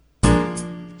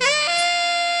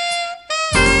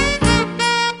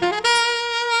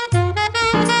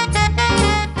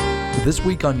This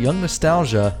week on Young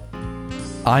Nostalgia,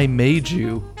 I Made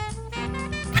You.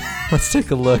 Let's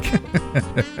take a look.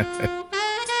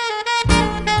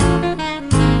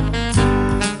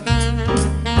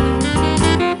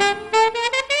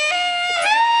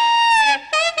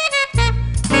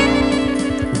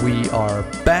 We are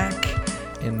back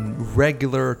in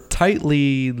regular,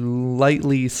 tightly,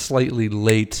 lightly, slightly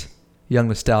late Young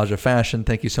Nostalgia fashion.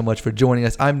 Thank you so much for joining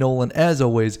us. I'm Nolan. As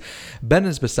always, Ben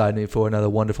is beside me for another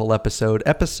wonderful episode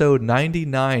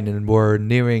 99, and we're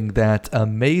nearing that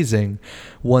amazing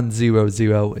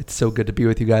 100. It's so good to be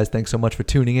with you guys. Thanks so much for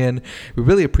tuning in. We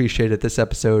really appreciate it. This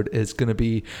episode is going to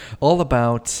be all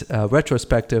about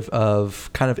retrospective of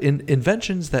kind of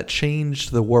inventions that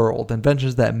changed the world,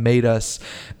 inventions that made us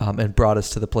and brought us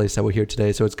to the place that we're here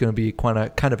today. So it's going to be kind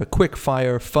of a quick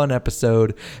fire, fun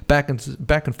episode, back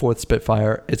and forth spitfire.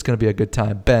 It's going to be a good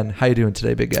time. Ben, how you doing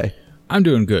today, big guy? I'm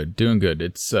doing good.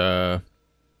 It's coming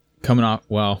off.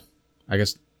 Well, I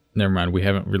guess never mind. We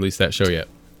haven't released that show yet.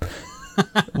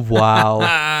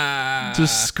 Wow.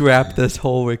 Just scrap this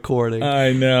whole recording.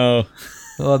 I know.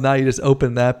 Well, now you just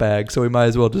opened that bag, so we might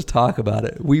as well just talk about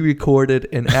it. We recorded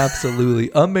an absolutely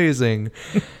amazing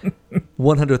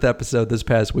 100th episode this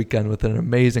past weekend with an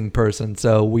amazing person.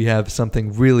 So we have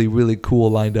something really, really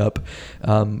cool lined up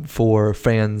for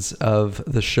fans of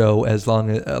the show,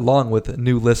 along with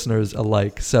new listeners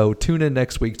alike. So tune in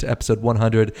next week to episode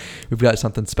 100. We've got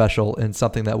something special and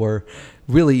something that we're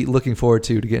really looking forward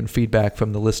to getting feedback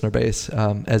from the listener base,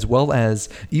 as well as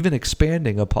even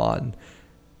expanding upon.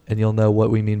 And you'll know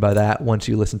what we mean by that once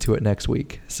you listen to it next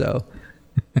week. So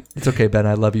it's okay, Ben.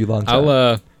 I love you long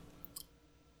time.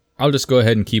 I'll just go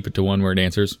ahead and keep it to one-word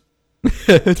answers.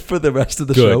 For the rest of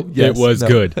the show. Yes, it was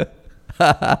good.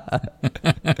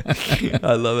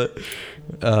 I love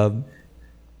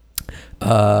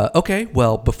it. Okay,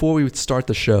 well, before we start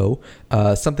the show,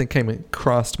 something came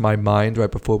across my mind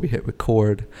right before we hit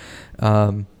record.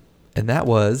 And that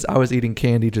was, I was eating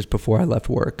candy just before I left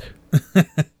work.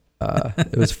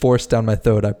 It was forced down my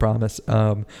throat, I promise.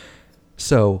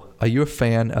 So, are you a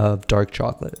fan of dark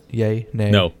chocolate? Yay? Nay?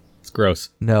 No, it's gross.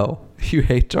 No. You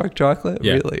hate dark chocolate?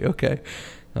 Yeah. Really? Okay.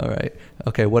 All right.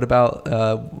 Okay, what about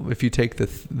if you take the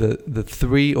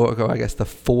three, or I guess the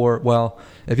four, well,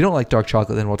 if you don't like dark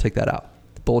chocolate, then we'll take that out.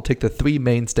 But we'll take the three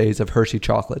mainstays of Hershey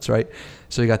chocolates, right?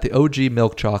 So you got the OG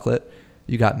milk chocolate,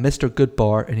 you got Mr.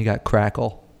 Goodbar, and you got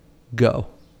Crackle. Go.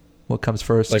 What comes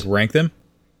first? Like rank them?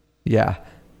 Yeah.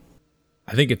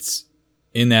 I think it's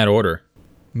in that order.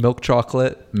 Milk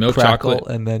chocolate, Crackle, chocolate,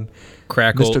 and then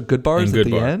Crackle, Mr. Goodbar is at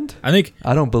the end. I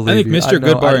don't believe you. Mr.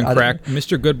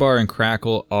 Goodbar and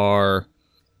Crackle are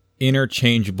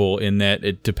interchangeable in that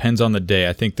it depends on the day.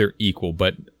 I think they're equal,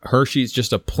 but Hershey's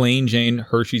just a plain Jane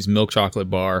Hershey's milk chocolate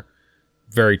bar,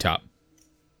 very top.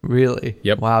 Really?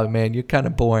 Yep. Wow, man, you're kind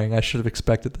of boring. I should have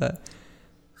expected that.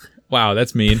 Wow,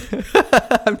 that's mean.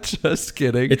 I'm just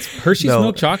kidding. It's Hershey's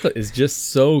milk chocolate is just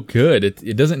so good.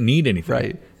 It doesn't need anything.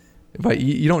 Right. But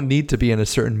you don't need to be in a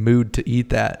certain mood to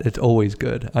eat that. It's always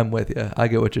good. I'm with you. I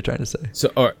get what you're trying to say.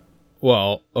 So,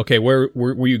 well, okay. Where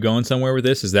were you going somewhere with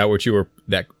this? Is that what you were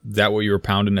that what you were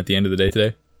pounding at the end of the day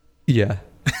today? Yeah.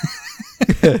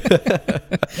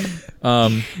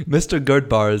 Mr.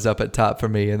 Goodbar is up at top for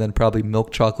me, and then probably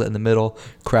milk chocolate in the middle,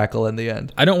 Crackle in the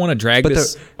end. I don't want to drag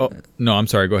this. Oh, no, I'm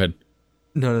sorry. Go ahead.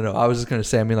 No. I was just going to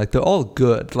say, I mean, like, they're all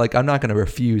good. Like, I'm not going to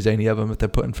refuse any of them if they're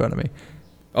put in front of me.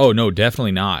 Oh, no,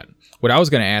 definitely not. What I was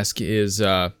going to ask is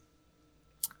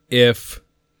if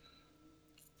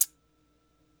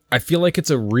I feel like it's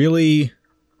a really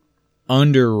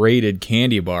underrated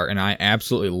candy bar, and I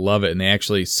absolutely love it. And they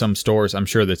actually, some stores, I'm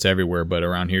sure that's everywhere, but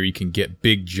around here you can get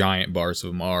big, giant bars of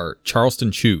them, are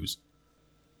Charleston Chews.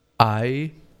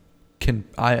 I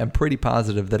am pretty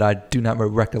positive that I do not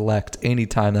recollect any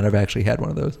time that I've actually had one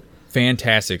of those.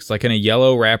 Fantastic. It's like in a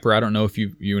yellow wrapper. I don't know if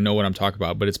you know what I'm talking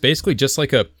about, but it's basically just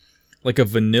like a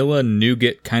vanilla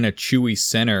nougat kind of chewy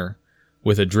center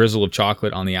with a drizzle of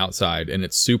chocolate on the outside, and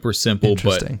it's super simple,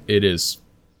 but it is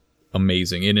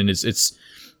amazing. And it's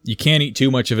you can't eat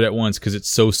too much of it at once because it's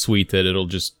so sweet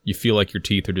that you feel like your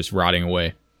teeth are just rotting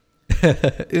away.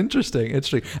 Interesting.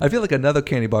 I feel like another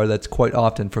candy bar that's quite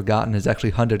often forgotten is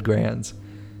actually 100 Grands,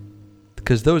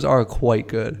 because those are quite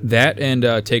good. That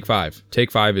and Take 5.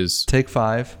 Take 5 is... Take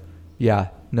 5? Yeah.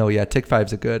 No, yeah, Take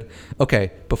 5's a good.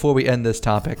 Okay, before we end this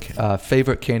topic,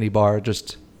 favorite candy bar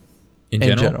just in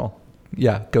general?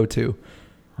 Yeah, go to.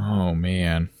 Oh,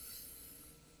 man.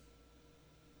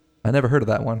 I never heard of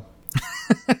that one.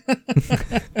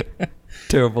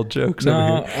 Terrible jokes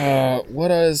over here.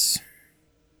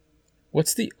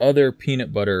 What's the other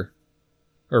peanut butter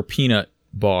or peanut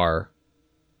bar?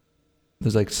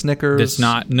 There's like Snickers. It's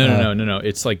not. No.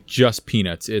 It's like just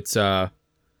peanuts. It's not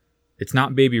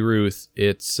Baby Ruth.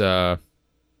 It's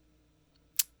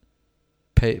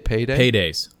Payday.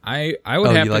 Paydays. I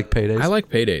would have. You like Paydays? I like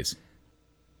Paydays.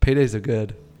 Paydays are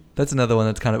good. That's another one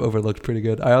that's kind of overlooked pretty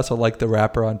good. I also like the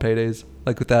wrapper on Paydays,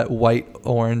 like with that white,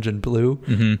 orange, and blue.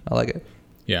 Mm-hmm. I like it.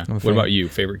 Yeah. What about you?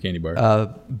 Favorite candy bar?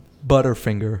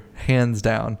 Butterfinger, hands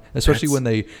down. Especially when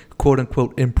they quote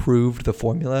unquote improved the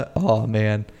formula. Oh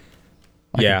man,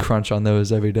 I can crunch on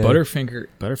those every day.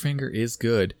 Butterfinger is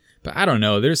good, but I don't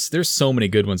know. There's so many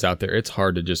good ones out there. It's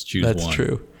hard to just choose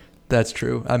one. That's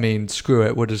true. I mean, screw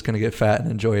it. We're just going to get fat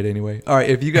and enjoy it anyway. All right.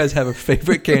 If you guys have a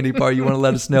favorite candy bar you want to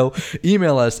let us know,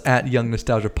 email us at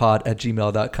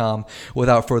youngnostalgiapod@gmail.com.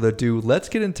 Without further ado, let's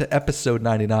get into episode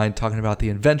 99, talking about the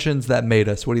inventions that made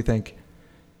us. What do you think?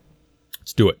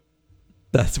 Let's do it.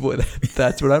 That's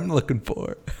what I'm looking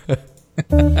for.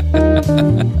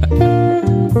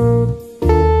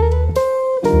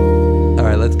 All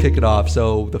right, let's kick it off.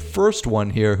 So the first one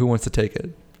here, who wants to take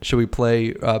it? Should we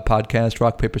play podcast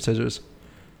rock, paper, scissors?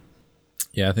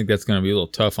 Yeah, I think that's going to be a little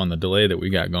tough on the delay that we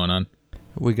got going on.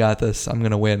 We got this. I'm going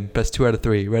to win. Best 2 out of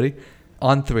 3. Ready?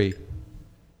 On 3.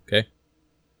 Okay.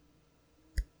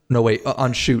 No, wait.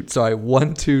 On shoot. Sorry.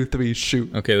 1, 2, 3,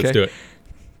 shoot. Okay, let's do it.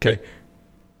 Okay.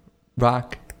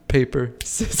 Rock, paper,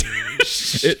 scissors,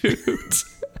 shoot.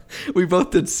 We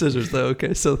both did scissors, though.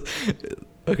 Okay, so...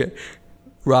 Okay.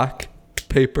 Rock,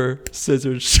 paper,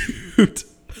 scissors, shoot.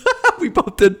 We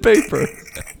both did paper.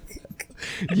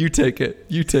 You take it.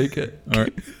 All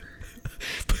right.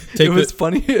 It was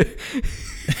funny.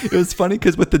 It was funny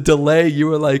because with the delay, you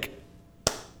were like,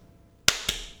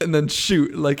 and then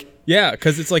shoot. Like, yeah,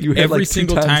 because it's like every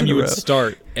single time you would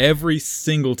start, every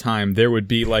single time there would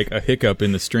be like a hiccup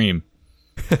in the stream.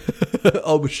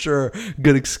 Oh, sure.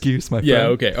 Good excuse, my friend. Yeah,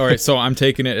 okay. All right, so I'm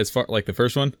taking it as far, like the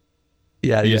first one?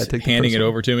 Yeah, just handing it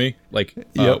over to me? Like,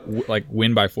 like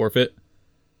win by forfeit?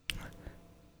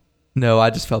 No, I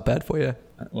just felt bad for you.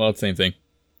 Well, it's the same thing.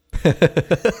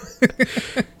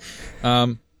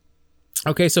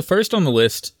 Okay, so first on the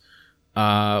list,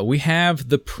 we have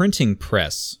the printing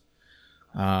press.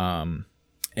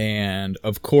 And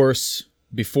of course,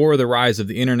 before the rise of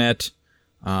the internet,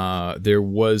 there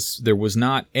was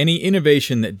not any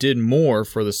innovation that did more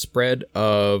for the spread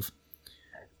of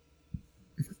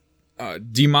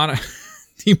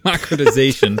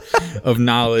democratization of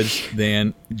knowledge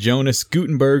than Jonas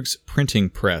Gutenberg's printing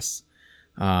press,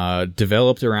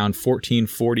 developed around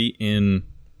 1440 in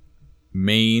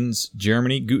Mainz,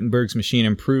 Germany. Gutenberg's machine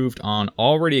improved on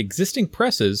already existing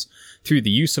presses through the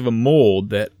use of a mold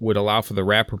that would allow for the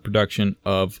rapid production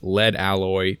of lead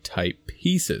alloy type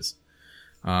pieces.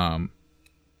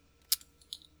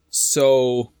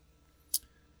 So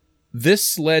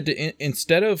this led to,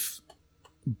 instead of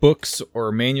books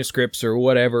or manuscripts or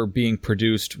whatever being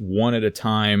produced one at a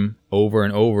time over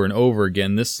and over and over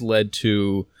again, this led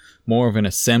to more of an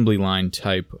assembly line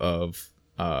type of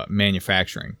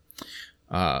manufacturing.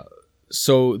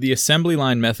 So the assembly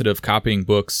line method of copying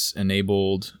books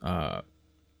enabled a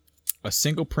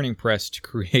single printing press to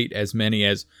create as many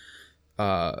as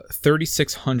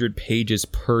 3,600 pages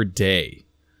per day.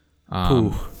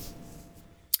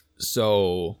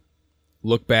 So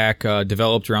look back,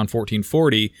 developed around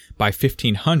 1440. By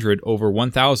 1500, over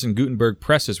 1,000 Gutenberg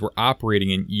presses were operating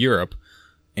in Europe,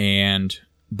 and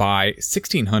by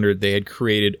 1600, they had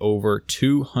created over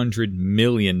 200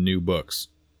 million new books.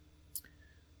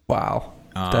 Wow,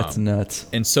 that's nuts.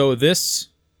 And so this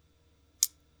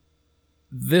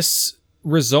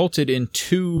resulted in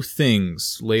two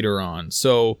things later on.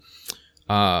 So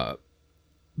the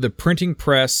printing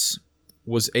press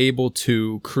was able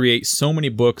to create so many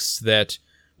books that,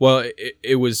 well,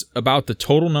 it was about the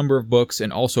total number of books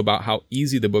and also about how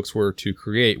easy the books were to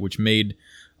create, which made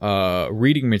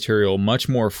reading material much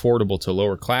more affordable to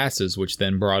lower classes, which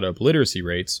then brought up literacy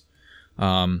rates.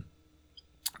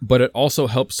 But it also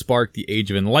helped spark the Age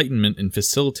of Enlightenment and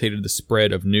facilitated the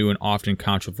spread of new and often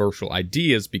controversial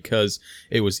ideas because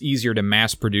it was easier to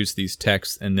mass produce these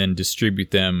texts and then distribute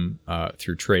them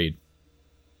through trade.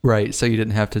 Right, so you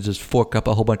didn't have to just fork up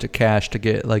a whole bunch of cash to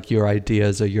get like your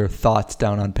ideas or your thoughts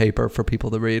down on paper for people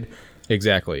to read.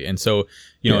 Exactly. And so,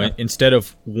 you know, instead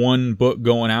of one book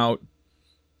going out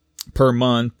per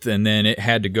month and then it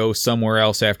had to go somewhere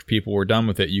else after people were done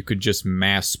with it, you could just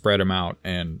mass spread them out,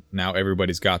 and now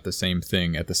everybody's got the same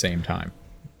thing at the same time.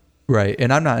 Right.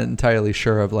 And I'm not entirely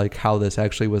sure of like how this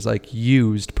actually was like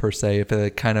used per se, if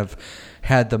it kind of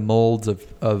had the molds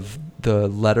of the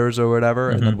letters or whatever,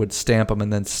 and then would stamp them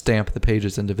and then stamp the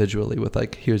pages individually with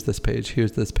like, here's this page,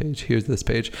 here's this page, here's this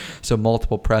page. So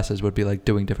multiple presses would be like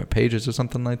doing different pages or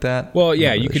something like that. Well,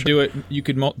 yeah, you could do it. You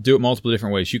could do it multiple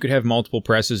different ways. You could have multiple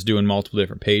presses doing multiple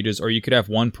different pages, or you could have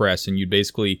one press and you'd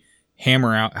basically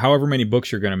hammer out however many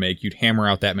books you're going to make. You'd hammer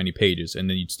out that many pages, and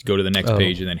then you'd go to the next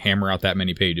page and then hammer out that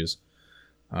many pages.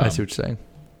 I see what you're saying.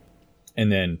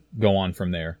 And then go on from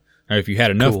there. Now, if you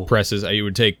had enough presses, you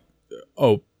would take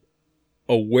a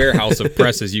warehouse of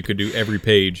presses. You could do every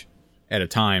page at a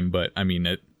time. But I mean,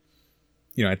 at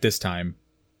this time,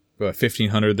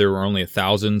 1,500, there were only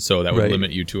 1,000, so that would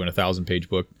limit you to an 1,000-page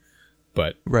book.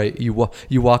 But you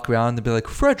walk around and be like,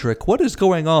 Frederick, what is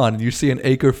going on? And you see an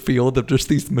acre field of just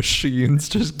these machines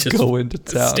just go into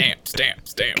town.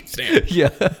 Stamp. Yeah.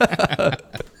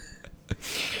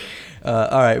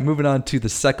 All right, moving on to the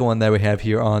second one that we have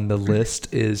here on the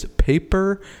list is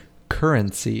paper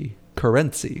currency.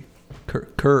 Paper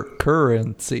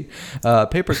currency.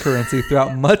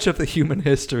 Throughout much of the human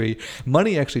history,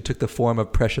 money actually took the form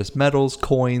of precious metals,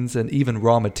 coins, and even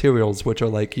raw materials, which are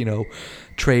like,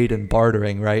 trade and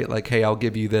bartering, right? Like, hey, I'll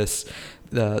give you this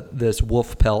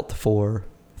wolf pelt for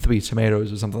 3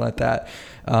 tomatoes or something like that.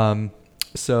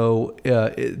 So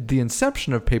the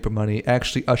inception of paper money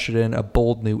actually ushered in a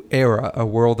bold new era, a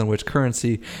world in which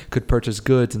currency could purchase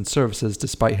goods and services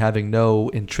despite having no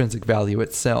intrinsic value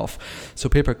itself. So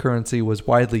paper currency was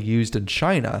widely used in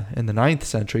China in the 9th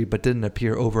century, but didn't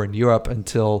appear over in Europe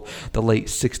until the late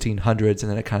 1600s,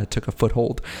 and then it kind of took a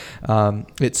foothold.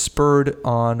 It's spurred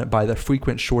on by the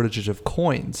frequent shortages of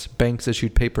coins. Banks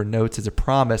issued paper notes as a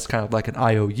promise, kind of like an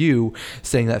IOU,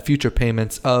 saying that future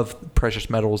payments of precious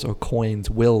metals or coins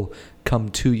will come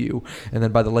to you. And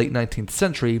then by the late 19th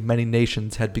century, many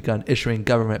nations had begun issuing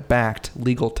government-backed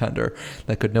legal tender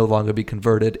that could no longer be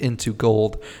converted into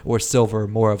gold or silver,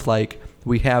 more of like,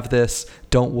 we have this,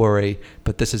 don't worry,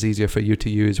 but this is easier for you to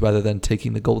use rather than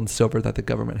taking the gold and silver that the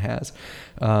government has.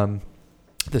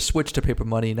 The switch to paper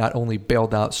money not only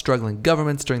bailed out struggling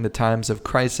governments during the times of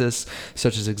crisis,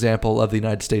 such as example of the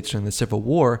United States during the Civil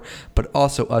War, but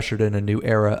also ushered in a new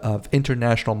era of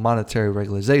international monetary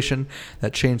regularization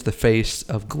that changed the face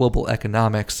of global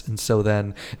economics. And so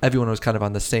then everyone was kind of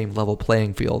on the same level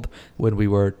playing field when we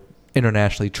were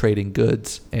internationally trading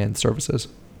goods and services.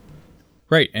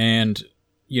 Right. And,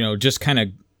 just kind of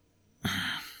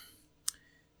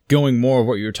going more of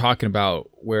what you're talking about,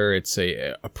 where it's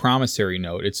a promissory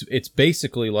note. It's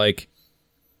basically like,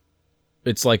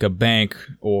 it's like a bank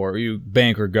or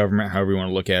government, however you want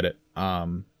to look at it.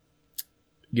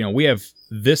 We have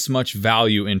this much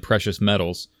value in precious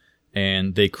metals,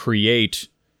 and they create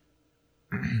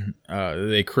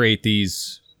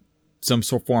these, some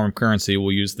sort of form of currency.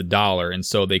 We'll use the dollar, and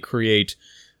so they create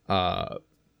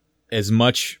as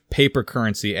much paper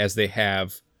currency as they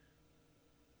have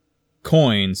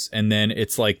coins, and then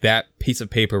it's like that piece of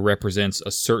paper represents a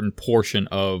certain portion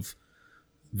of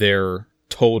their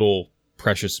total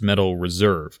precious metal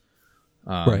reserve.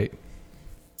 Right.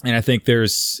 And I think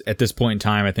at this point in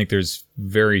time, I think there's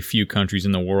very few countries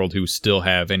in the world who still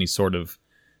have any sort of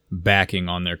backing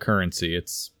on their currency.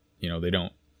 It's, they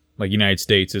don't, like United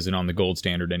States isn't on the gold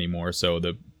standard anymore, so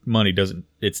the money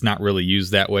it's not really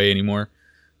used that way anymore.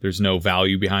 There's no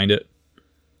value behind it.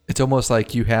 It's almost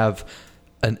like you have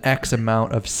an X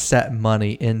amount of set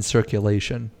money in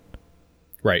circulation.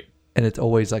 Right. And it's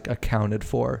always like accounted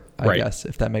for, I guess,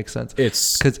 if that makes sense.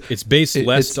 It's based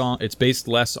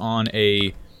less on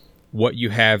what you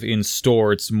have in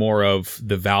store. It's more of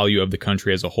the value of the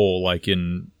country as a whole, like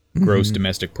in gross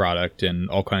domestic product and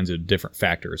all kinds of different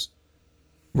factors.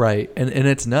 Right. And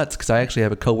it's nuts because I actually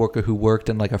have a coworker who worked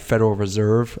in like a Federal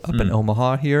Reserve up in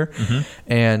Omaha here.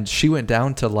 And she went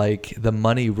down to like the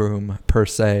money room per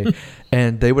se.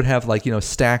 And they would have like,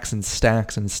 stacks and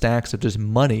stacks and stacks of just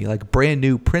money, like brand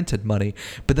new printed money.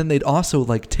 But then they'd also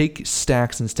like take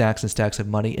stacks and stacks and stacks of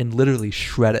money and literally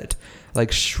shred it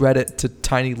to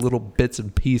tiny little bits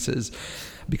and pieces,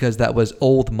 because that was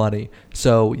old money.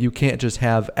 So you can't just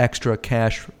have extra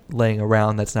cash laying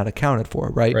around that's not accounted for,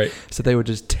 right? So they would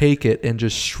just take it and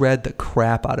just shred the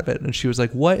crap out of it. And she was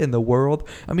like, what in the world?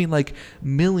 I mean, like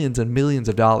millions and millions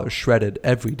of dollars shredded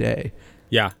every day.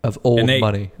 Yeah. Of old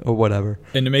money or whatever.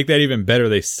 And to make that even better,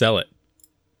 they sell it.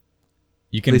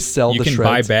 You can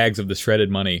buy bags of the shredded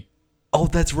money. Oh,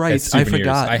 that's right. I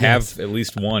forgot. I have at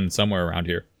least one somewhere around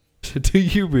here. Do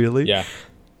you really? Yeah.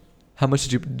 How much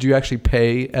do you actually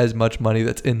pay as much money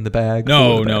that's in the bag?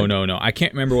 No. I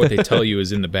can't remember what they tell you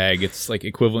is in the bag. It's like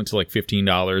equivalent to like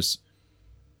 $15.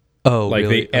 Oh, Like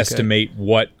really? they estimate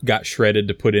what got shredded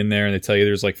to put in there, and they tell you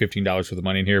there's like $15 worth of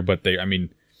money in here. But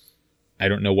I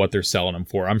don't know what they're selling them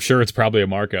for. I'm sure it's probably a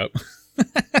markup.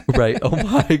 Right. Oh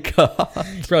my god.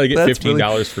 You probably get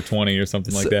 $15 for 20 or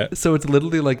something like that. So it's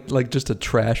literally like just a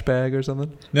trash bag or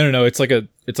something. No. It's like a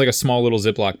small little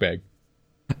Ziploc bag.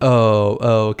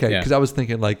 Oh, okay. Yeah. Because I was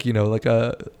thinking like like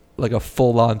a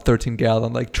full on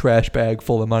 13-gallon like trash bag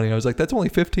full of money. I was like, that's only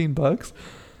 $15.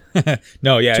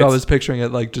 No, yeah. So I was picturing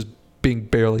it like just being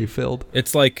barely filled.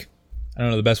 It's like, I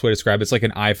don't know the best way to describe it. It's like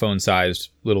an iPhone-sized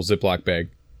little Ziploc bag.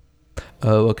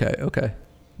 Oh, okay.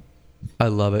 I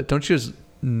love it. Don't you just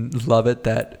love it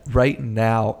that right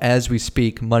now, as we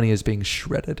speak, money is being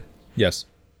shredded Yes.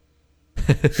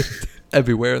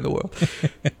 everywhere in the world?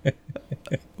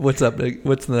 What's up, Big?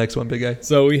 What's the next one, big guy?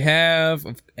 So we have,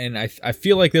 and I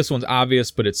feel like this one's obvious,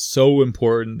 but it's so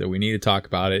important that we need to talk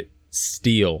about it.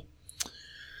 Steel.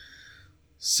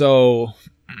 So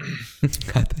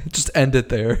Just end it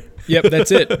there. Yep,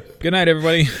 that's it. Good night,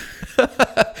 everybody.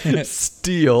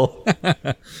 Steel.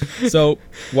 So,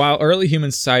 while early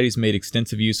human societies made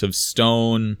extensive use of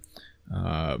stone,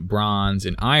 bronze,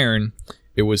 and iron,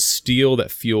 it was steel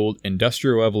that fueled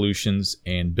industrial revolutions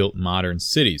and built modern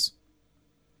cities.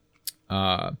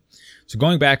 So,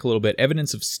 going back a little bit,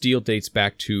 evidence of steel dates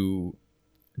back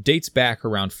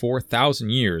around 4,000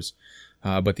 years.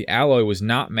 But the alloy was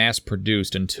not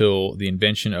mass-produced until the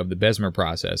invention of the Bessemer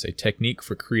process, a technique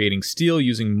for creating steel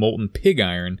using molten pig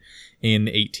iron in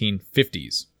the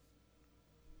 1850s.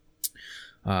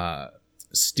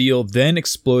 Steel then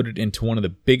exploded into one of the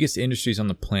biggest industries on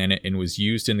the planet and was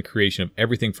used in the creation of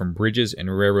everything from bridges and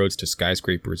railroads to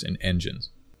skyscrapers and engines.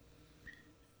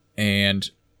 And,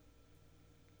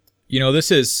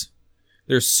 there's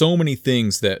so many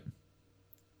things that,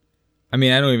 I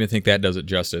don't even think that does it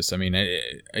justice. I'm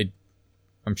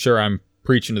sure I'm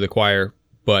preaching to the choir,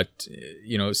 but,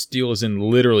 steel is in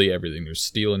literally everything. There's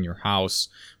steel in your house,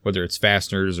 whether it's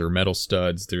fasteners or metal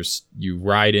studs. You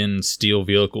ride in steel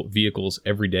vehicles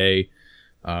every day.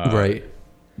 Right.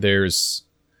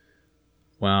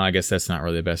 I guess that's not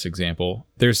really the best example.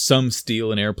 There's some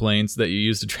steel in airplanes that you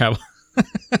use to travel.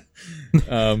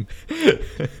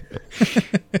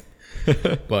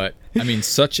 But,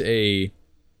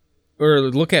 or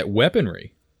look at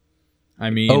weaponry.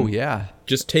 Oh yeah.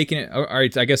 Just taking it. All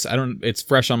right, I guess it's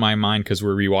fresh on my mind because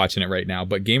we're rewatching it right now.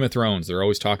 But Game of Thrones, they're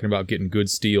always talking about getting good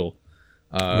steel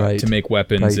to make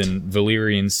weapons, and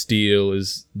Valyrian steel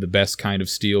is the best kind of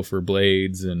steel for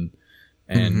blades, and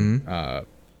how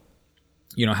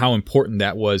important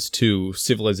that was to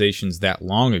civilizations that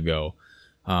long ago,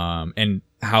 and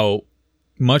how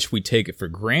much we take it for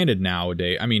granted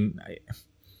nowadays.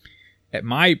 At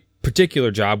my particular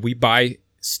job, we buy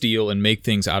steel and make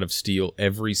things out of steel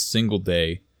every single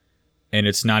day, and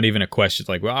it's not even a question. It's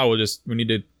like, well, we need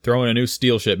to throw in a new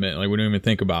steel shipment. Like, we don't even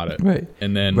think about it. Right.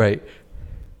 And then, right.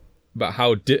 But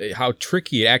how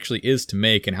tricky it actually is to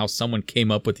make, and how someone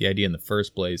came up with the idea in the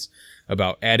first place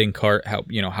about adding how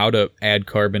to add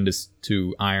carbon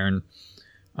to iron,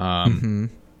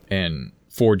 and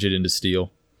forge it into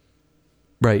steel.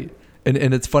 Right. And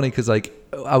it's funny because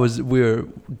we were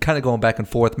kind of going back and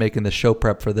forth making the show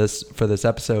prep for this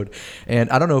episode, and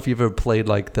I don't know if you've ever played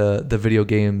like the video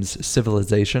games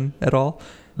Civilization at all,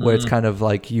 where it's kind of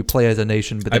like you play as a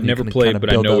nation, but then I've never played,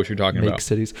 but I know what you're talking about.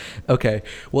 Cities. Okay,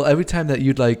 well, every time that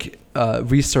you'd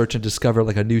research and discover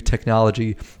like a new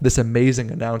technology, this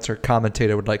amazing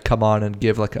commentator would come on and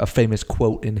give like a famous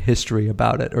quote in history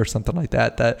about it or something like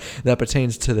that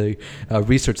pertains to the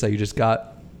research that you just got.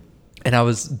 And I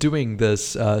was doing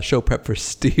this show prep for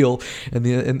steel, and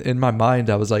in my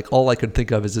mind, I was like, all I could think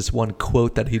of is this one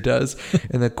quote that he does.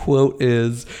 And the quote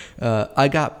is, I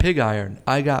got pig iron.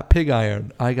 I got pig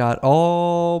iron. I got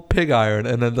all pig iron.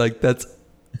 And then that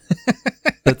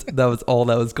was all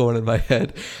that was going in my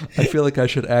head. I feel like I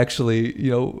should actually,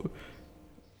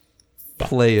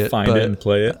 play it. Find it and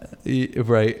play it.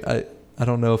 Right. I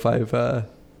don't know if I've...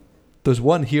 There's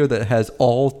one here that has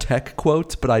all tech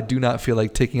quotes, but I do not feel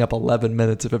like taking up 11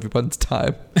 minutes of everyone's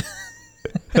time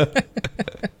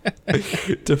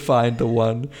to find the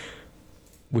one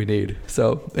we need.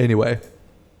 So anyway,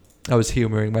 I was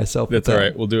humoring myself. That's all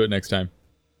right. We'll do it next time.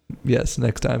 Yes,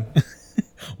 next time.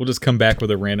 We'll just come back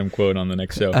with a random quote on the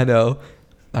next show. I know.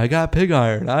 I got pig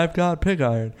iron. I've got pig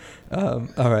iron. All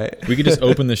right. We could just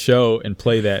open the show and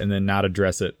play that and then not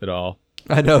address it at all.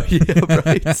 I know, yeah,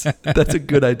 right. That's a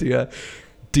good idea.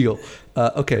 Deal.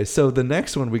 Okay, so the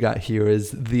next one we got here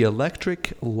is the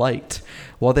electric light.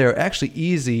 While they are actually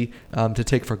easy to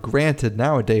take for granted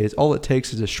nowadays, all it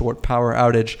takes is a short power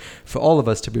outage for all of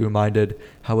us to be reminded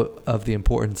of the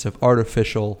importance of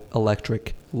artificial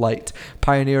electric light.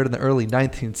 Pioneered in the early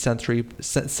 19th century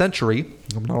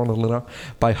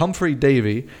by Humphrey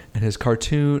Davy and his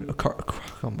Pioneered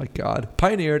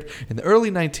in the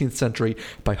early 19th century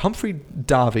by Humphrey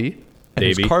Davy and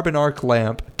his carbon arc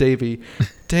lamp, Davy.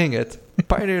 Dang it.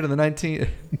 Pioneered in the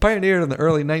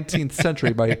early 19th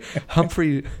century by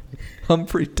Humphrey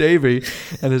Davy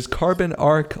and his carbon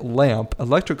arc lamp.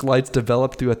 Electric lights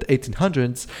developed throughout the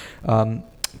 1800s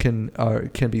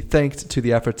can be thanked to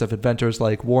the efforts of inventors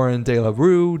like Warren de la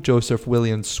Rue, Joseph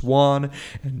William Swan,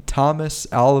 and Thomas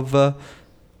Alva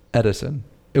Edison.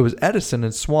 It was Edison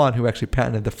and Swan who actually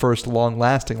patented the first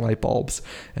long-lasting light bulbs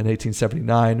in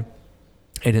 1879.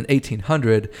 And in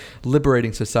 1800,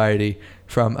 liberating society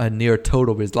from a near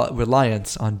total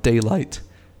reliance on daylight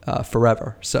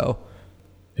forever. So,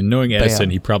 and knowing Edison,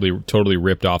 he probably totally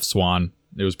ripped off Swan.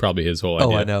 It was probably his whole idea.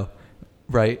 Oh, I know.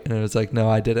 Right. And it was like,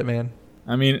 no, I did it, man.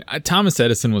 I mean, Thomas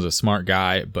Edison was a smart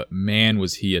guy, but man,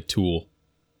 was he a tool.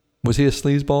 Was he a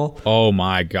sleazeball? Oh,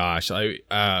 my gosh.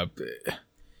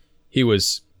 He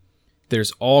was...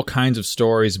 There's all kinds of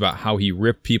stories about how he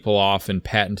ripped people off and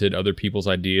patented other people's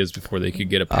ideas before they could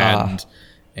get a patent.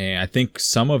 And I think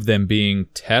some of them being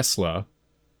Tesla.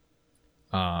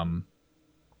 But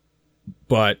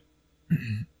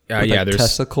there's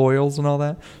Tesla coils and all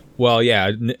that. Well,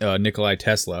 yeah, Nikolai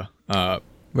Tesla.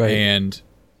 Right. And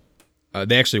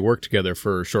they actually worked together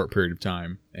for a short period of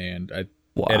time. And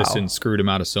Edison screwed him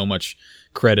out of so much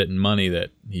credit and money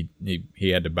that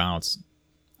he had to bounce.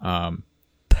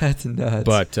 That's nuts.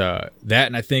 But that,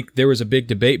 and I think there was a big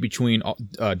debate between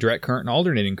direct current and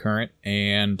alternating current,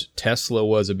 and Tesla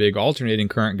was a big alternating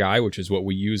current guy, which is what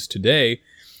we use today.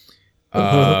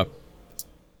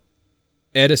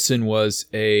 Edison was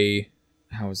a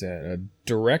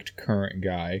direct current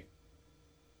guy.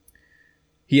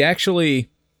 He actually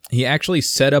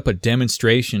set up a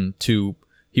demonstration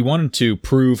he wanted to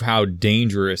prove how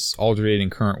dangerous alternating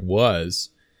current was.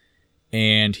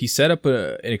 And he set up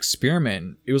an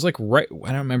experiment. It was like I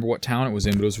don't remember what town it was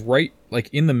in, but it was right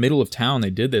like in the middle of town they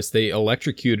did this. They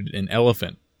electrocuted an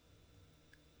elephant.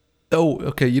 Oh,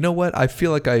 okay. You know what? I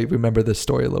feel like I remember this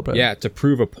story a little bit. Yeah, to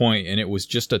prove a point, and it was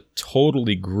just a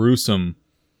totally gruesome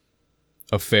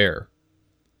affair.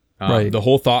 Right. The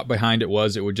whole thought behind it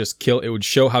was it would just kill. It would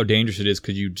show how dangerous it is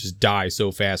because you just die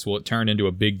so fast. Well, it turned into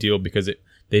a big deal because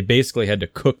they basically had to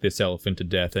cook this elephant to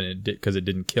death, and because it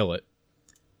didn't kill it.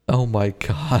 Oh my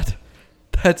God,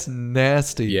 that's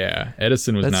nasty. Yeah,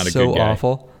 Edison was not a so good guy.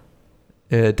 Awful.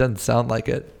 It doesn't sound like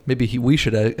it. Maybe we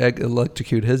should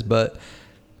electrocute his butt.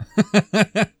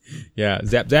 Yeah,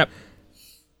 zap zap.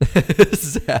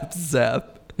 Zap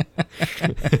zap.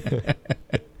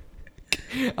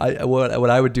 What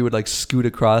I would do would like scoot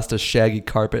across a shaggy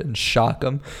carpet and shock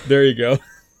him. There you go.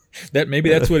 Maybe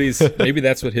that's what his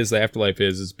afterlife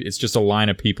is. It's just a line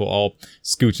of people all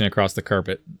scooching across the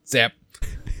carpet. Zap.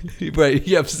 Right.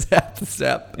 Yep. Zap.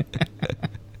 Zap.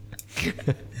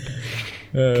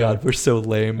 God, we're so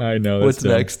lame. I know. What's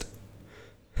next?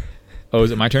 Oh,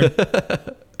 is it my turn?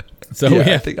 So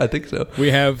yeah, I think so.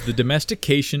 We have the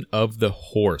domestication of the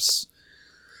horse.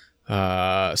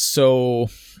 So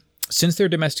since their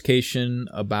domestication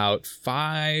about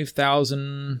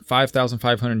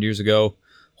 5,500 years ago,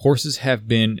 horses have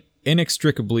been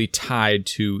inextricably tied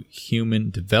to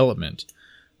human development.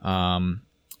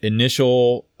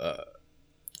 Initial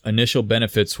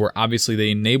benefits were obviously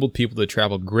they enabled people to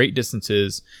travel great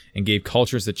distances and gave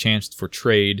cultures the chance to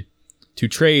trade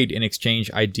and exchange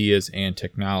ideas and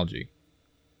technology.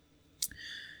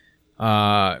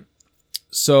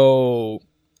 So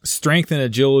strength and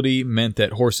agility meant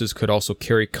that horses could also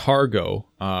carry cargo,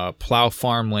 plow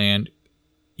farmland,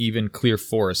 even clear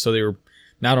forests. So they were,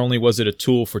 not only was it a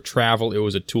tool for travel, it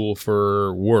was a tool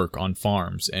for work on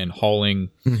farms and hauling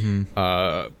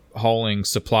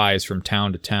supplies from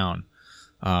town to town.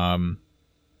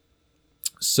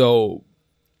 So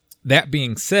that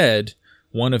being said,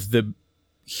 one of the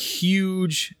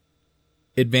huge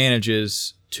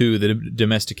advantages to the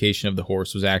domestication of the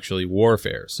horse was actually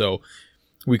warfare. So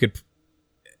we could,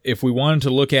 if we wanted to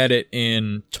look at it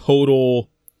in total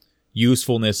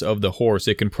usefulness of the horse,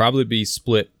 it can probably be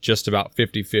split just about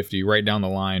 50-50 right down the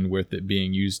line, with it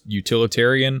being used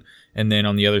utilitarian and then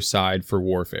on the other side for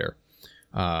warfare.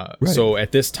 Right. So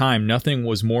at this time, nothing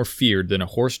was more feared than a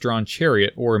horse-drawn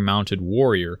chariot or a mounted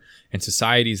warrior, and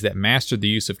societies that mastered the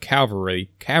use of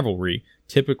cavalry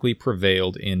typically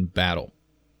prevailed in battle.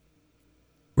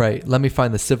 Right. Let me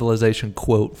find the Civilization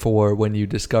quote for when you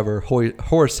discover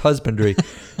horse husbandry.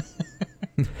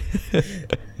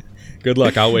 Good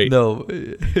luck. I'll wait. No,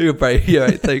 right. Yeah,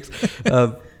 right. Thanks.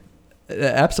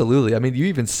 Absolutely. I mean, you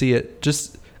even see it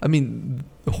just, I mean,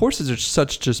 horses are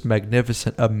such just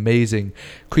magnificent, amazing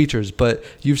creatures, but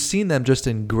you've seen them just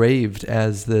engraved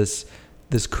as this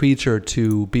creature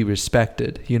to be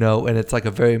respected, you know, and it's like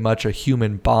a very much a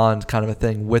human bond kind of a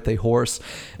thing with a horse.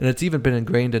 And it's even been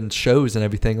ingrained in shows and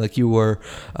everything, like you were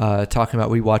talking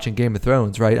about rewatching Game of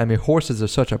Thrones, right? I mean, horses are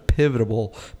such a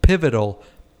pivotal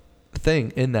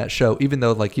thing in that show, even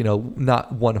though, like, you know,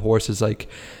 not one horse is like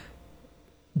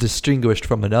distinguished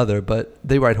from another, but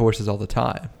they ride horses all the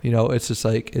time. You know, it's just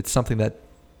like, it's something that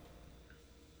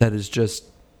is just,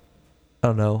 I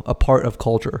don't know, a part of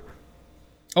culture.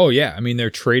 Oh yeah, I mean they're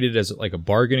traded as like a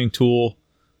bargaining tool.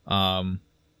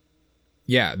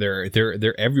 Yeah,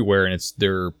 they're everywhere, and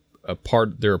they're a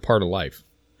part of life,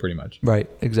 pretty much. Right.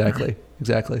 Exactly.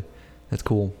 Exactly. That's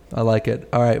cool. I like it.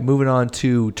 All right, moving on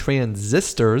to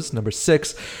transistors, number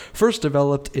 6. First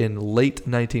developed in late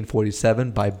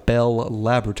 1947 by Bell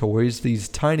Laboratories, these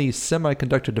tiny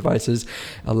semiconductor devices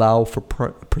allow for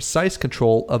precise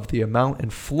control of the amount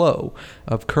and flow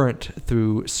of current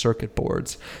through circuit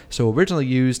boards. So originally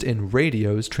used in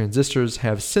radios, transistors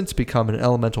have since become an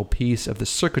elemental piece of the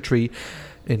circuitry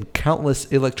in countless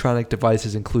electronic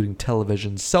devices, including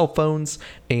televisions, cell phones,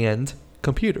 and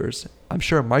computers. I'm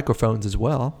sure microphones as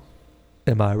well.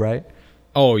 Am I right?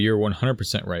 Oh, you're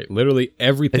 100% right. Literally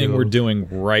everything we're doing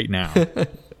right now,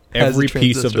 every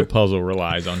piece of the puzzle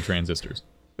relies on transistors.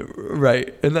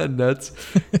 Right. Isn't that nuts?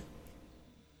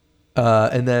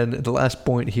 And then the last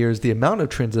point here is the amount of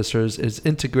transistors is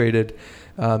integrated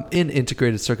in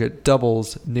integrated circuit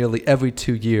doubles nearly every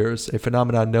 2 years, a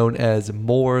phenomenon known as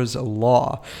Moore's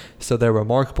Law. So their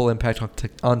remarkable impact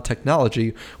on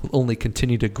technology will only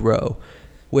continue to grow,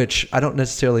 which I don't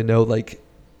necessarily know, like,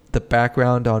 the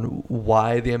background on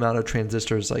why the amount of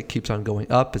transistors like keeps on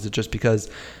going up. Is it just because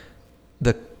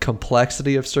the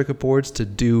complexity of circuit boards to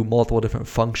do multiple different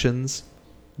functions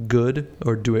good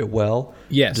or do it well?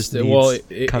 Yes. Just needs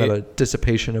kind of a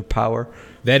dissipation of power.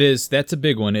 That's a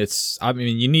big one. I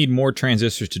mean, you need more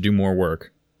transistors to do more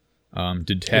work,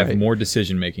 to have more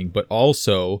decision making, but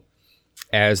also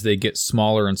as they get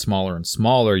smaller and smaller and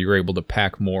smaller, you're able to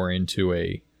pack more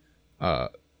into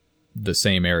the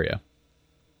same area.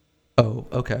 Oh,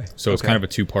 okay. So it's kind of a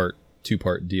two-part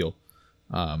deal.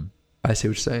 I see what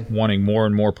you're saying. Wanting more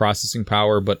and more processing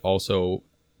power, but also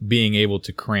being able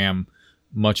to cram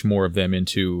much more of them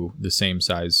into the same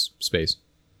size space.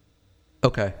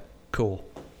 Okay, cool.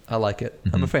 I like it.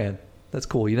 Mm-hmm. I'm a fan. That's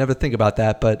cool. You never think about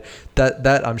that, but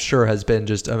that I'm sure has been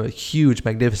just a huge,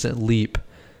 magnificent leap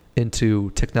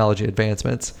into technology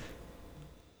advancements.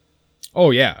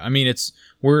 Oh yeah, I mean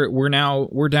we're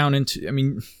down into. I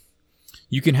mean,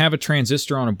 you can have a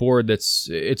transistor on a board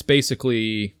it's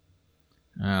basically.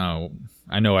 I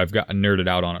know I've gotten nerded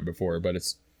out on it before, but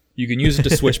you can use it to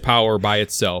switch power by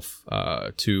itself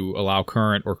to allow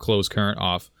current or close current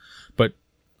off. But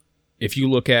if you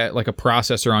look at like a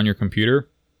processor on your computer,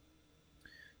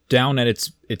 down at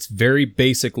its very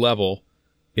basic level,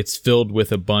 it's filled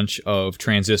with a bunch of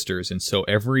transistors. And so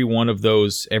every one of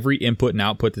those, every input and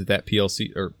output that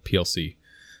PLC,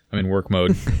 I'm in work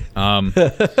mode.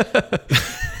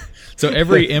 So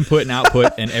every input and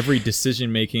output and every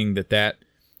decision making that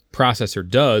processor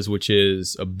does, which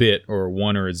is a bit or a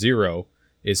 1 or a 0,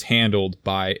 is handled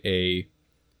by a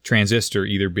transistor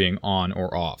either being on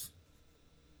or off.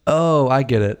 Oh, I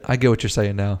get it. I get what you're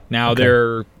saying now. Now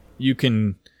okay.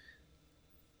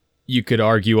 You could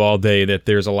argue all day that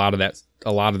there's a lot of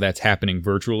that's happening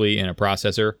virtually in a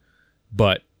processor,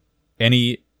 but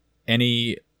any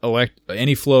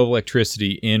flow of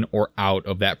electricity in or out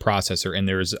of that processor, and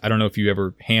I don't know if you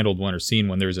ever handled one or seen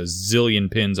one, there's a zillion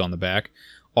pins on the back.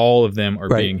 All of them are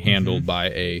being handled by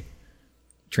a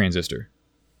transistor.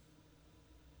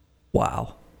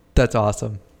 Wow. That's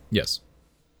awesome. Yes.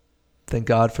 Thank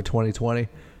God for 2020.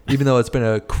 Even though it's been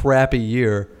a crappy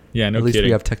year, yeah, no at least kidding.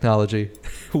 we have technology.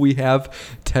 We have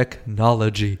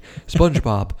technology.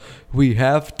 SpongeBob, we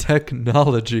have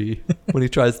technology. When he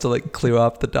tries to like clear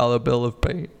off the dollar bill of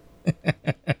paint.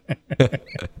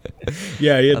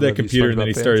 Yeah, he had that computer and then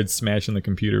he started smashing the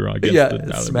computer against the dollar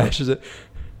bill. Smashes it.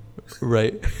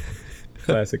 Right.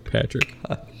 Classic Patrick.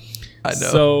 I know.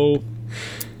 So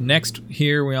next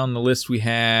here on the list we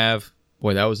have,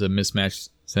 boy, that was a mismatched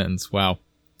sentence. Wow.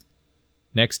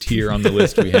 Next here on the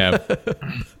list we have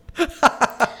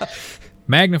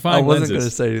magnifying lenses. I wasn't going to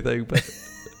say anything, but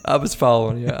I was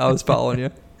following you.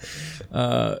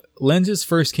 Lenses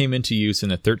first came into use in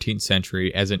the 13th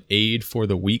century as an aid for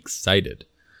the weak-sighted.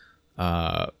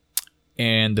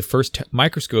 And the first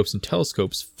microscopes and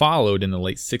telescopes followed in the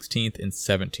late 16th and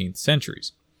 17th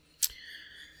centuries.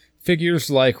 Figures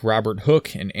like Robert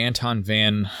Hooke and Anton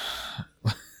van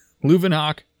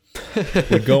Leeuwenhoek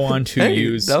would go on to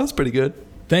use... That was pretty good.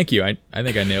 Thank you. I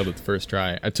think I nailed it the first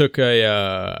try. I took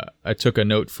a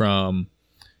note from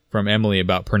Emily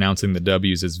about pronouncing the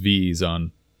W's as V's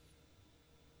on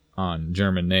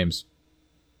German names.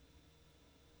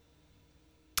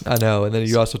 I know, and then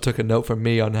you also took a note from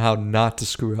me on how not to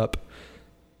screw up.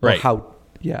 Right.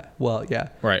 Yeah.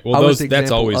 Right. Well,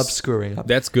 that's always of screwing up.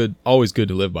 That's good. Always good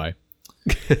to live by.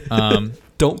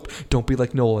 Don't be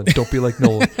like Nolan. Don't be like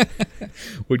Nolan.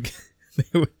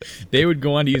 They would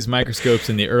go on to use microscopes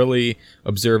in the early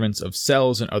observance of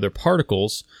cells and other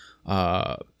particles,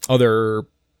 other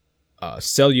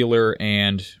cellular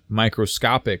and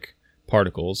microscopic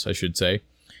particles, I should say.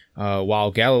 While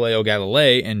Galileo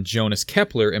Galilei and Johannes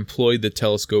Kepler employed the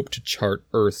telescope to chart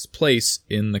Earth's place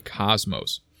in the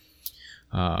cosmos.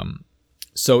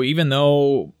 So even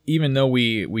though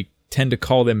we tend to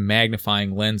call them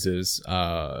magnifying lenses,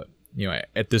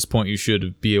 at this point you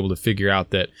should be able to figure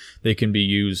out that they can be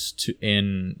used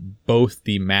in both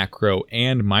the macro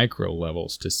and micro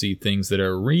levels to see things that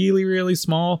are really, really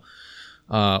small,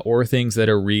 or things that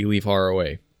are really far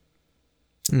away.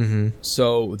 Mm-hmm.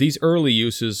 So these early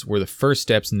uses were the first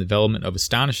steps in the development of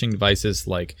astonishing devices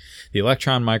like the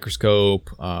electron microscope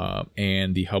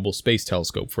and the Hubble Space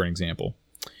Telescope, for an example.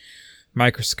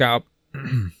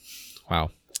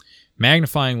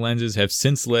 Magnifying lenses have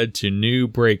since led to new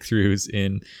breakthroughs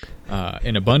in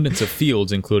an abundance of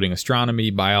fields, including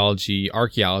astronomy, biology,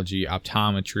 archaeology,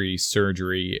 optometry,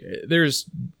 surgery.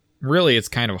 It's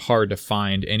kind of hard to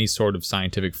find any sort of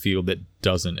scientific field that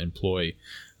doesn't employ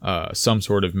some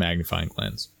sort of magnifying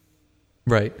lens.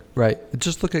 Right.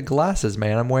 Just look at glasses,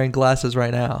 man. I'm wearing glasses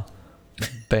right now.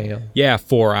 Bam. Yeah,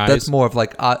 4 eyes. That's more of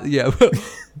like, yeah.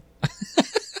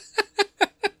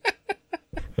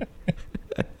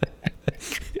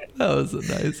 That was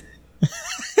nice.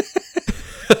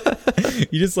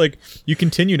 You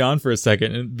continued on for a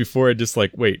second, and before it just like,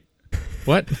 wait,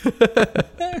 what?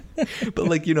 But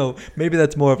maybe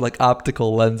that's more of like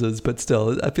optical lenses, but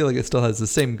still, I feel like it still has the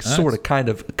same sort of kind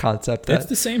of concept. It's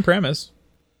the same premise.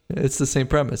 It's the same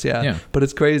premise, yeah. But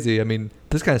it's crazy. I mean,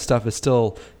 this kind of stuff is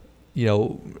still,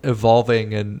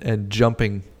 evolving and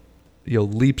jumping,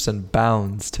 leaps and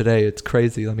bounds today. It's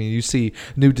crazy. I mean, you see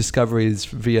new discoveries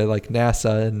via like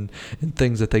NASA and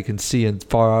things that they can see in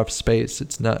far off space.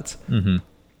 It's nuts. Mm-hmm.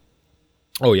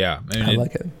 Oh yeah, I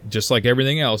like it. Just like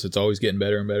everything else, it's always getting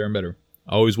better and better and better.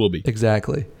 Always will be.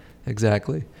 Exactly.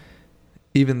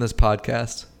 Even this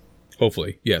podcast.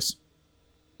 Hopefully, yes.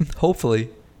 Hopefully,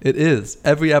 it is.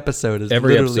 Every episode is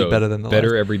literally better than the last.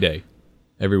 Better every day,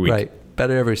 every week. Right.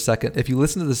 Better every second. If you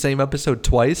listen to the same episode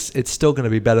twice, it's still going to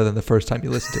be better than the first time you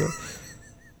listen to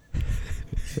it.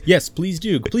 Yes, please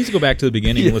do. Please go back to the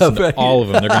beginning and listen to all of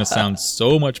them. They're going to sound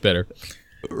so much better.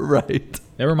 Right.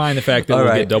 Never mind the fact that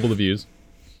we'll get double the views.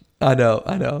 I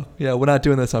know. Yeah, we're not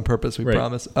doing this on purpose, we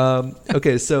promise.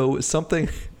 Okay, so something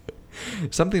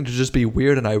to just be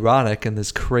weird and ironic in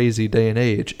this crazy day and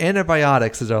age.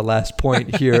 Antibiotics is our last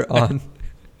point here on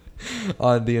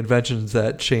the inventions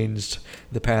that changed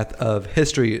the path of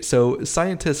history. So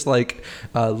scientists like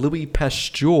Louis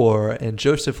Pasteur and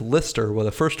Joseph Lister were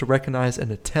the first to recognize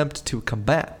an attempt to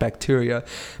combat bacteria,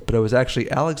 but it was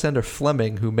actually Alexander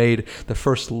Fleming who made the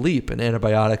first leap in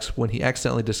antibiotics when he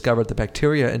accidentally discovered the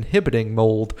bacteria inhibiting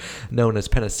mold known as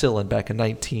penicillin back in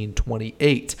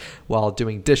 1928 while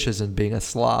doing dishes and being a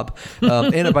slob.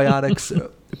 Antibiotics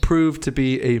proved to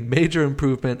be a major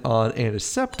improvement on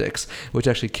antiseptics, which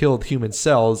actually killed human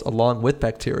cells along with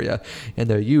bacteria, and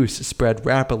their use spread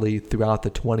rapidly throughout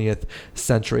the 20th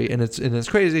century. And it's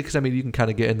crazy because you can kind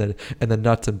of get in the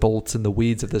nuts and bolts and the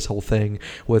weeds of this whole thing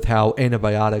with how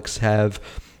antibiotics have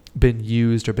been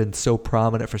used or been so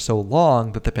prominent for so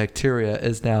long that the bacteria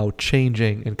is now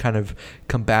changing and kind of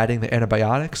combating the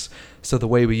antibiotics. So the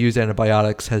way we use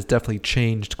antibiotics has definitely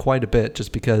changed quite a bit,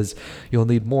 just because you'll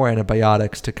need more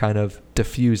antibiotics to kind of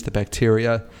diffuse the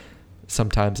bacteria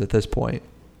sometimes at this point.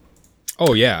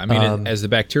 Oh yeah, as the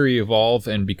bacteria evolve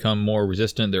and become more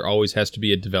resistant, there always has to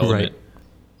be a development,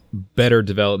 better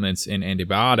developments in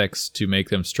antibiotics to make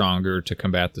them stronger to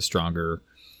combat the stronger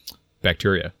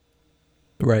bacteria.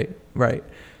 Right.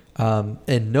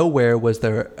 And nowhere was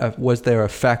their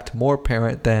effect more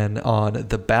apparent than on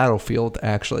the battlefield,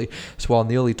 actually. So while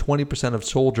nearly 20% of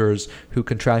soldiers who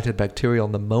contracted bacterial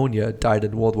pneumonia died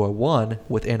in World War I,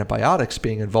 with antibiotics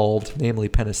being involved, namely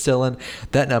penicillin,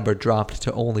 that number dropped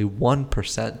to only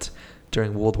 1%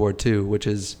 during World War II, which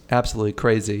is absolutely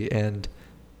crazy and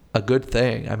a good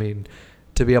thing. I mean,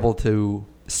 to be able to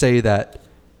say that,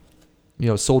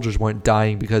 soldiers weren't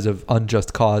dying because of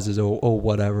unjust causes or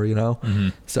whatever, Mm-hmm.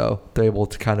 So they're able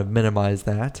to kind of minimize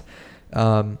that.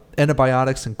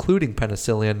 Antibiotics, including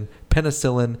penicillin,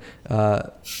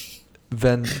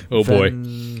 Oh boy.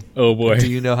 Do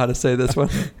you know how to say this one?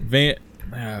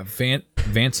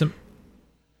 Vancomycin.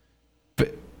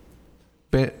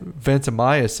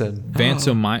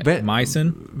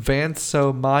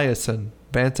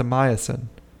 Vancomycin.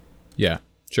 Yeah,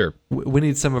 sure. We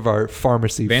need some of our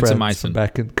pharmacy friends from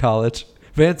back in college.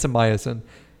 Vancomycin.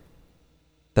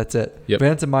 That's it. Yep.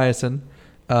 Vancomycin.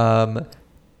 God,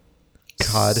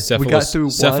 we got through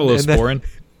cephalosporin.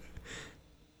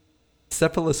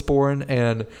 Cephalosporin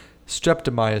and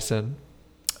streptomycin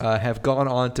have gone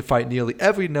on to fight nearly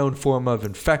every known form of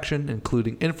infection,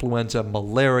 including influenza,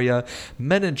 malaria,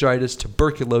 meningitis,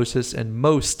 tuberculosis, and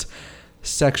most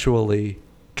sexually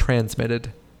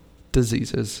transmitted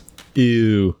diseases.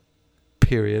 Ew.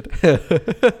 Period.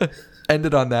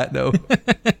 Ended on that note.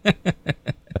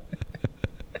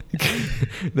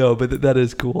 No, but that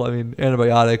is cool. I mean,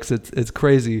 antibiotics, it's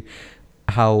crazy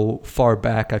how far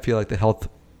back I feel like the health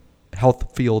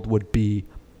field would be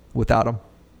without them.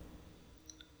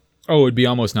 Oh, it would be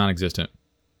almost non-existent.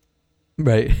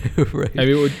 Right. Right. I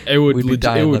mean, it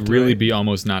would really be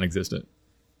almost non-existent.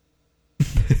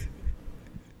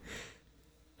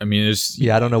 I mean,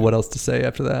 I don't know what else to say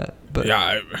after that. But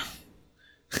yeah.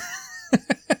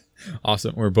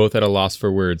 Awesome. We're both at a loss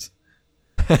for words.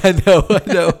 I know.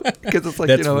 Because it's like,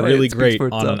 that's really great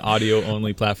on an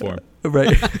audio-only platform.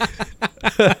 Right.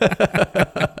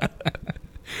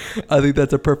 I think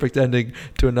that's a perfect ending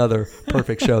to another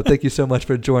perfect show. Thank you so much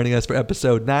for joining us for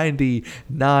episode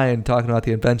 99, talking about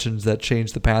the inventions that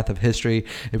changed the path of history.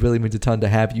 It really means a ton to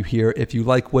have you here. If you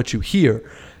like what you hear,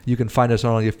 you can find us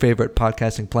on all your favorite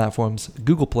podcasting platforms: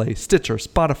 Google Play, Stitcher,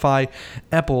 Spotify,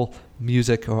 Apple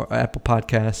Music, or Apple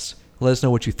Podcasts. Let us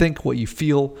know what you think, what you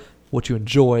feel, what you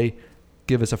enjoy.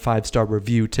 Give us a 5-star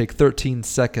review. Take 13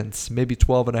 seconds, maybe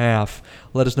 12 and a half.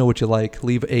 Let us know what you like.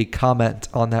 Leave a comment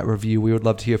on that review. We would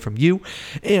love to hear from you.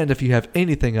 And if you have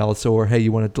anything else, or hey,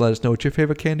 you want to let us know what your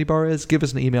favorite candy bar is, give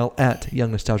us an email at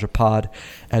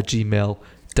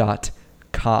youngnostalgiapod@gmail.com.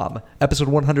 Episode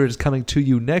 100 is coming to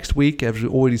you next week. As we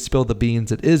already spilled the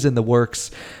beans, it is in the works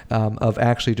of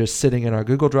actually just sitting in our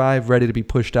Google Drive, ready to be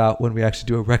pushed out when we actually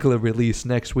do a regular release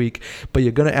next week. But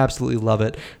you're going to absolutely love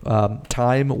it.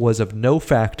 Time was of no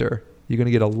factor. You're going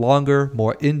to get a longer,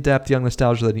 more in-depth Young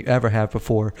Nostalgia than you ever have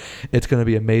before. It's going to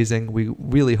be amazing. We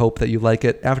really hope that you like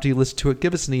it. After you listen to it,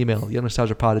 give us an email,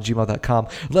 youngnostalgiapod@gmail.com.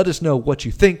 Let us know what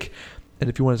you think. And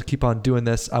if you wanted to keep on doing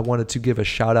this, I wanted to give a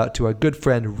shout out to our good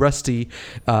friend Rusty,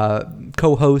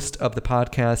 co-host of the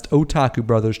podcast Otaku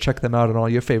Brothers. Check them out on all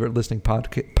your favorite listening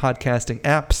podcasting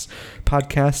apps.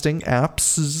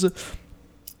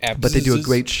 But they do a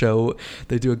great show.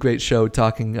 They do a great show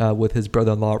talking with his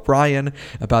brother-in-law Ryan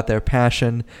about their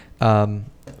passion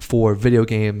for video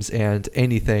games and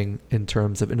anything in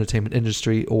terms of entertainment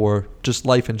industry or just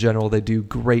life in general. They do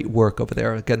great work over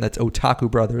there. Again, that's Otaku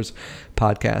Brothers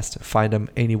podcast. Find them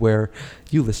anywhere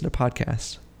you listen to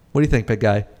podcasts. What do you think, big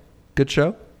guy? Good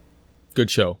show?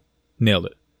 Good show. Nailed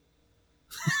it.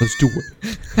 Let's do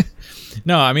it.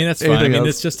 No, I mean, that's fine. Anything I mean,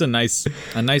 else? it's just a nice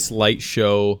light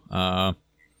show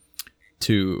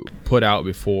to put out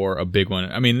before a big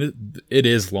one. I mean, it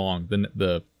is long.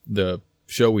 The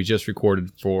show we just recorded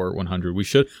for 100. We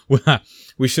should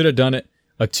have done it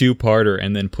a 2-parter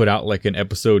and then put out like an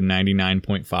episode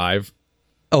 99.5.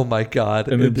 Oh my God!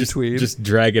 And in then between, just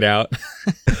drag it out.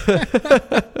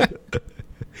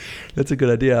 That's a good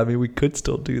idea. I mean, we could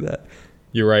still do that.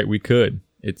 You're right. We could.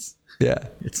 It's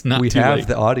not. We too have late.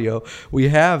 the audio. We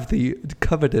have the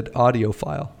coveted audio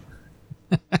file.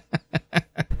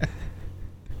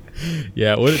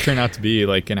 Yeah, what did it turn out to be?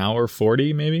 Like an hour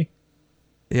 40, maybe?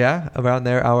 Yeah, around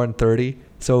there, hour and 30.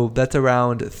 So that's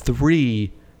around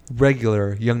 3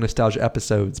 regular Young Nostalgia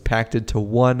episodes packed into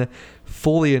one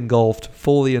fully engulfed,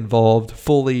 fully involved,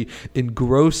 fully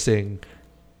engrossing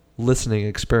listening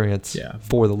experience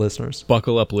for the listeners.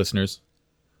 Buckle up, listeners.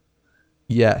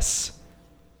 Yes.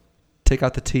 Take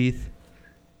out the teeth.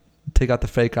 Take out the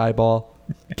fake eyeball.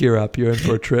 Gear up. You're in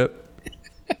for a trip.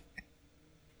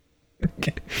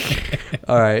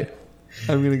 All right.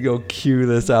 I'm going to go cue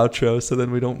this outro so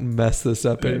then we don't mess this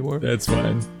up anymore. That's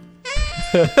fine.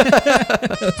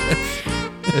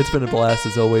 It's been a blast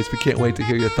as always. We can't wait to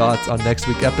hear your thoughts on next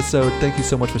week's episode. Thank you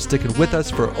so much for sticking with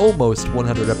us for almost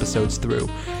 100 episodes through.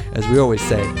 As we always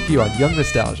say here on Young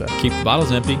Nostalgia, keep the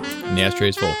bottles empty and the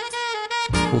ashtrays full.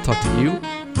 We'll talk to you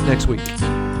next week.